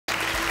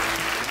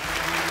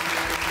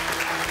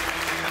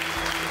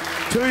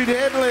Too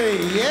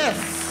deadly, yes.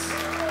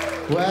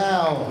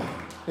 Wow.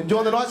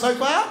 Enjoying the night so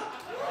far?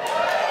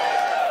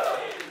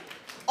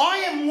 I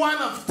am one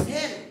of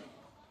 10.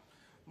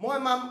 My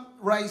mum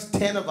raised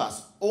 10 of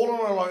us, all on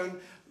her own,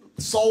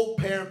 sole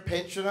parent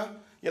pensioner.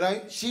 You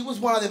know, she was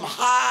one of them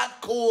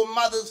hardcore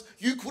mothers.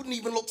 You couldn't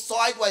even look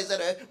sideways at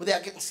her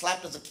without getting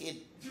slapped as a kid.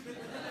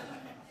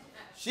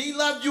 She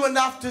loved you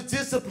enough to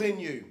discipline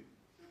you.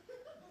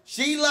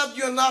 She loved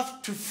you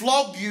enough to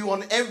flog you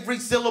on every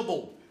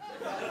syllable.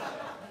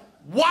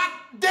 What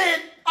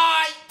did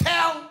I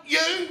tell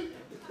you?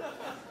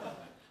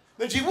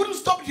 Then she wouldn't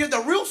stop. She had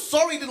the real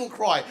sorry little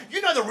cry.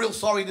 You know the real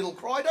sorry little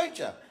cry, don't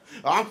you?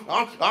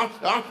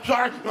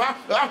 Sorry.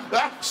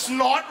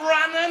 Snot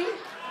running.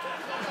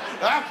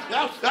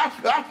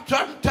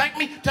 Take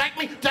me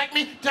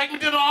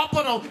to the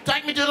hospital.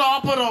 Take me to the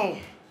hospital.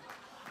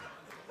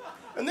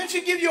 And then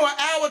she'd give you an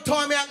hour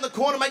time out in the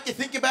corner, make you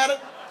think about it.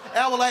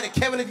 Hour later,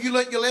 Kevin, have you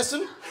learnt your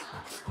lesson?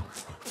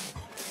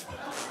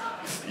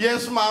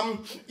 Yes,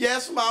 Mum.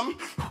 Yes, Mum.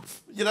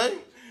 You know?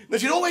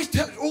 And she'd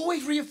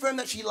always reaffirm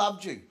that she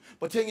loved you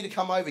by telling you to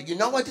come over. You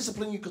know I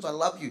discipline you because I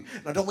love you,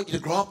 and I don't want you to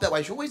grow up that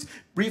way. She always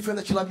reaffirmed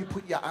that she loved you,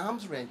 put your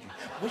arms around you.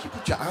 Once you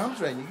put your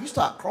arms around you, you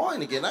start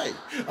crying again, eh?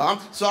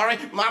 Sorry,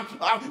 Mum.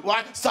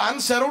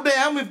 Son, settle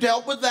down. We've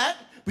dealt with that.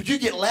 But you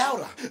get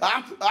louder.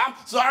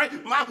 Sorry,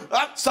 Mum.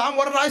 Son,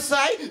 what did I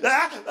say?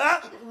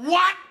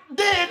 What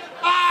did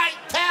I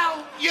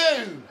tell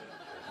you?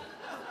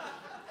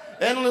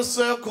 Endless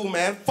circle,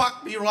 man.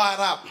 Fuck me right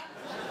up.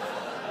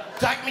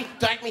 Take me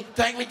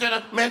to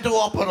the mental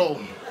hospital.